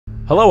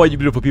Hello, all you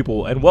beautiful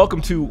people, and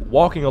welcome to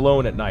Walking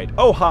Alone at Night.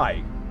 Oh,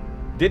 hi.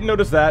 Didn't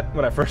notice that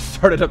when I first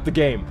started up the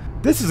game.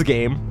 This is a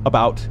game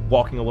about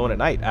walking alone at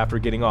night after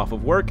getting off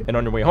of work, and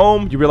on your way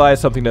home, you realize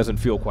something doesn't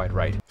feel quite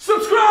right.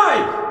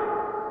 Subscribe!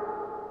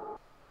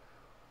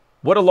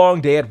 What a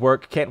long day at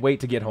work. Can't wait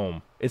to get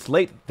home. It's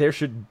late. There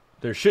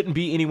shouldn't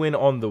be anyone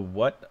on the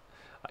what?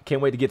 I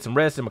can't wait to get some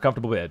rest in my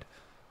comfortable bed.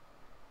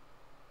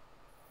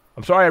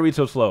 I'm sorry I read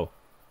so slow.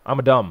 I'm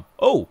a dumb.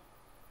 Oh,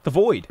 the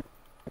void.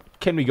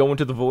 Can we go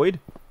into the void?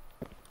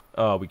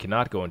 We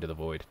cannot go into the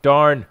void.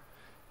 Darn.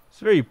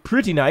 It's a very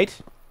pretty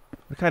night.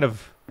 What kind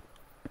of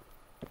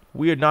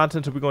weird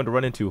nonsense are we going to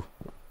run into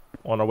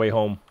on our way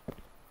home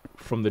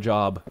from the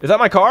job? Is that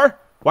my car?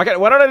 Why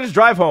don't I just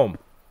drive home?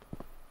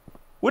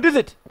 What is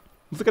it?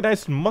 Looks like a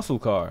nice muscle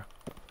car.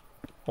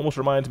 Almost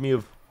reminds me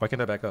of... Why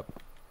can't I back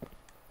up?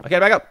 I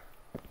can't back up!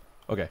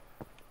 Okay.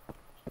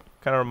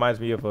 Kind of reminds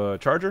me of a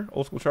Charger?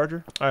 Old school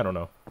Charger? I don't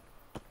know.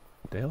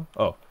 What the hell?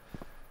 Oh.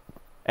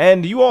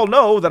 And you all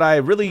know that I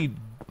really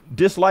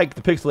dislike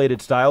the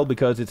pixelated style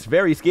because it's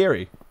very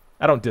scary.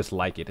 I don't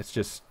dislike it. It's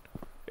just...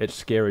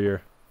 It's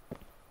scarier.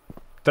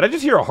 Did I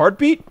just hear a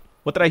heartbeat?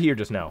 What did I hear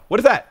just now? What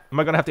is that? Am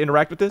I going to have to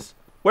interact with this?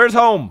 Where's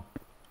home?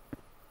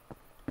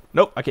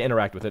 Nope, I can't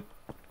interact with it.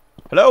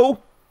 Hello?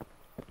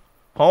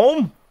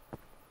 Home?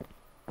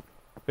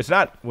 It's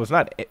not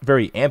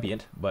very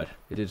ambient, but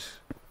it is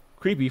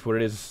creepy for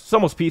it is. It's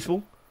almost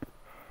peaceful.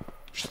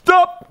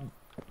 Stop!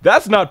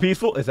 That's not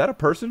peaceful. Is that a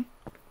person?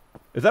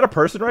 Is that a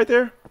person right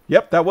there?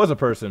 Yep, that was a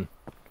person.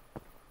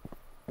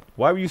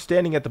 Why were you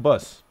standing at the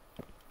bus?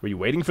 Were you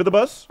waiting for the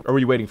bus? Or were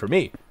you waiting for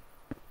me?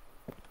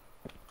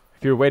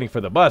 If you were waiting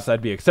for the bus,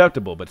 I'd be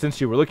acceptable. But since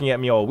you were looking at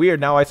me all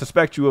weird, now I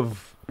suspect you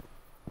of...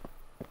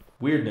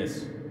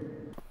 weirdness.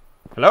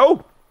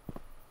 Hello?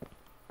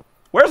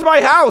 Where's my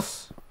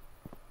house?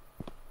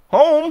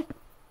 Home?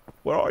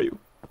 Where are you?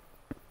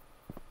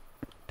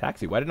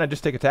 Taxi. Why didn't I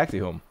just take a taxi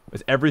home?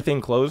 Is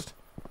everything closed?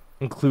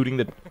 Including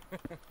the...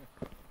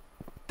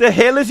 The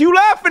hell is you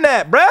laughing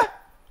at, bruh?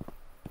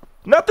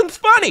 Nothing's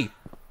funny.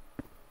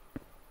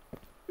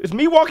 Is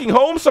me walking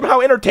home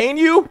somehow entertain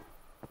you?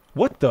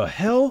 What the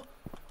hell?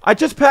 I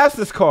just passed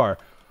this car.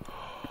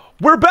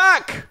 We're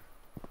back!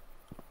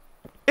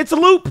 It's a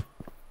loop!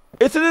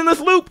 It's an endless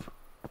loop!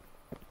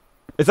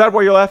 Is that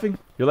why you're laughing?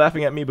 You're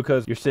laughing at me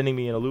because you're sending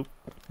me in a loop?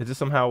 Is this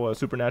somehow a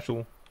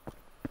supernatural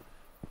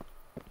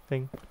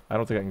thing? I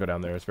don't think I can go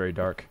down there. It's very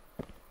dark.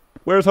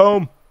 Where's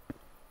home?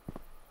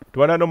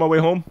 Do I not know my way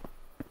home?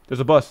 There's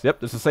a bus.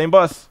 Yep, it's the same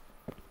bus.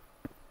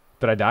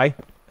 Did I die?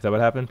 Is that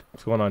what happened?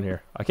 What's going on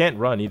here? I can't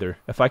run either.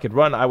 If I could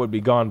run, I would be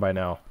gone by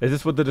now. Is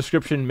this what the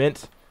description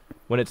meant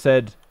when it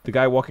said the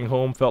guy walking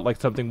home felt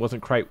like something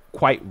wasn't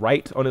quite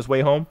right on his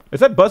way home? Is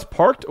that bus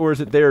parked or is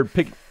it there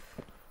Is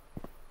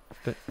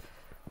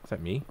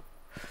that me?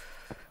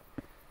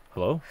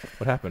 Hello?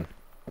 What happened?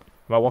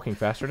 Am I walking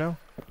faster now?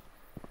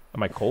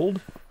 Am I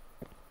cold?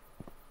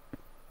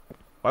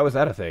 Why was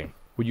that a thing?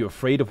 Were you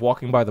afraid of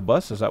walking by the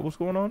bus? Is that what's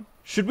going on?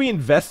 Should we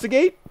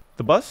investigate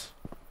the bus?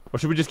 Or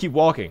should we just keep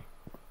walking?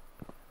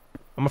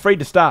 I'm afraid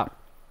to stop.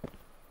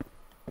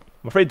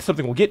 I'm afraid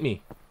something will get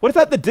me. What is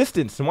that in the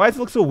distance? And why does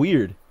it look so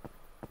weird?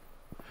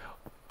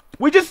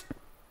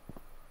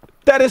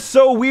 That is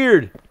so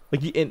weird.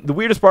 Like, and the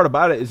weirdest part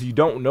about it is you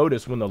don't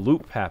notice when the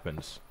loop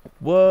happens.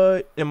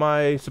 What am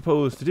I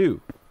supposed to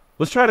do?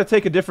 Let's try to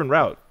take a different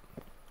route.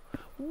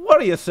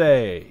 What do you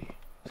say?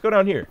 Let's go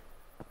down here.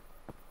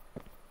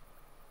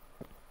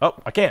 Oh,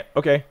 I can't.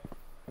 Okay.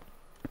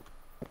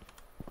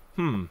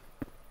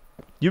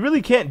 You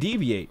really can't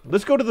deviate.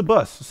 Let's go to the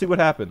bus. Let's see what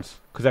happens.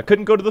 Because I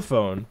couldn't go to the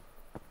phone.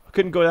 I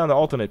couldn't go down the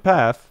alternate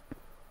path.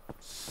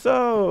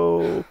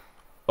 So...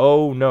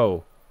 Oh,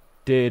 no.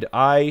 Did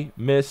I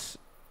miss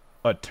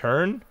a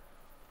turn?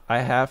 I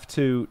have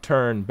to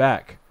turn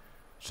back.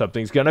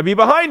 Something's gonna be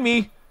behind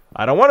me.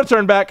 I don't want to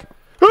turn back.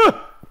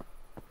 Ah!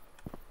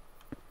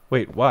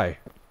 Wait, why?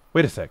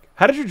 Wait a sec.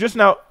 How did you just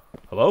now...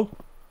 Hello?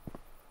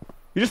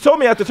 You just told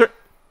me I have to turn...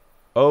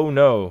 Oh,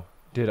 no.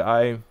 Did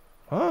I...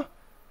 Huh?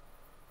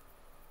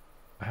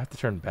 I have to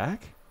turn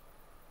back?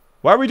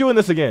 Why are we doing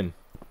this again?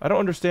 I don't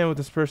understand what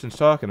this person's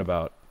talking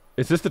about.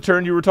 Is this the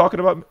turn you were talking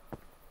about?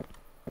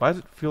 Why does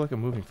it feel like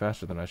I'm moving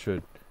faster than I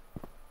should?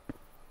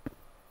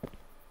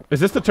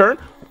 Is this the turn?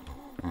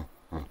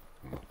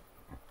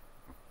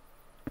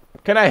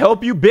 Can I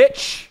help you,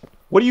 bitch?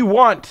 What do you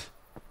want?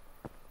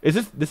 Is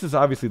this... This is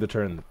obviously the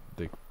turn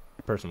the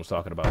person was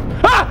talking about.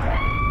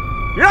 Ah!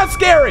 You're not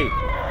scary!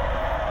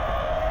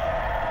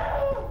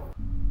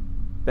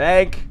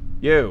 Thank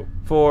you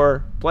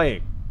for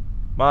playing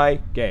my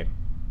game.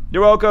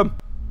 You're welcome.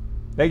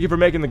 Thank you for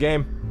making the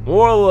game.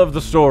 Moral of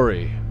the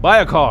story. Buy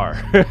a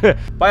car.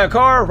 Buy a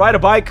car, ride a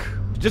bike.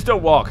 Just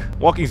don't walk.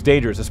 Walking's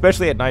dangerous,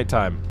 especially at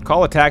nighttime.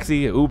 Call a taxi,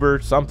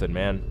 Uber, something,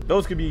 man.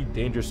 Those could be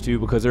dangerous too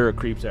because there are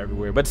creeps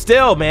everywhere. But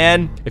still,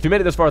 man. If you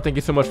made it this far, thank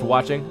you so much for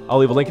watching. I'll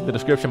leave a link in the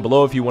description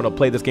below if you want to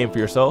play this game for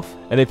yourself.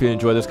 And if you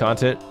enjoy this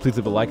content, please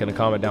leave a like and a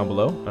comment down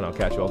below. And I'll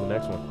catch you all in the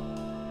next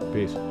one.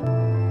 Peace.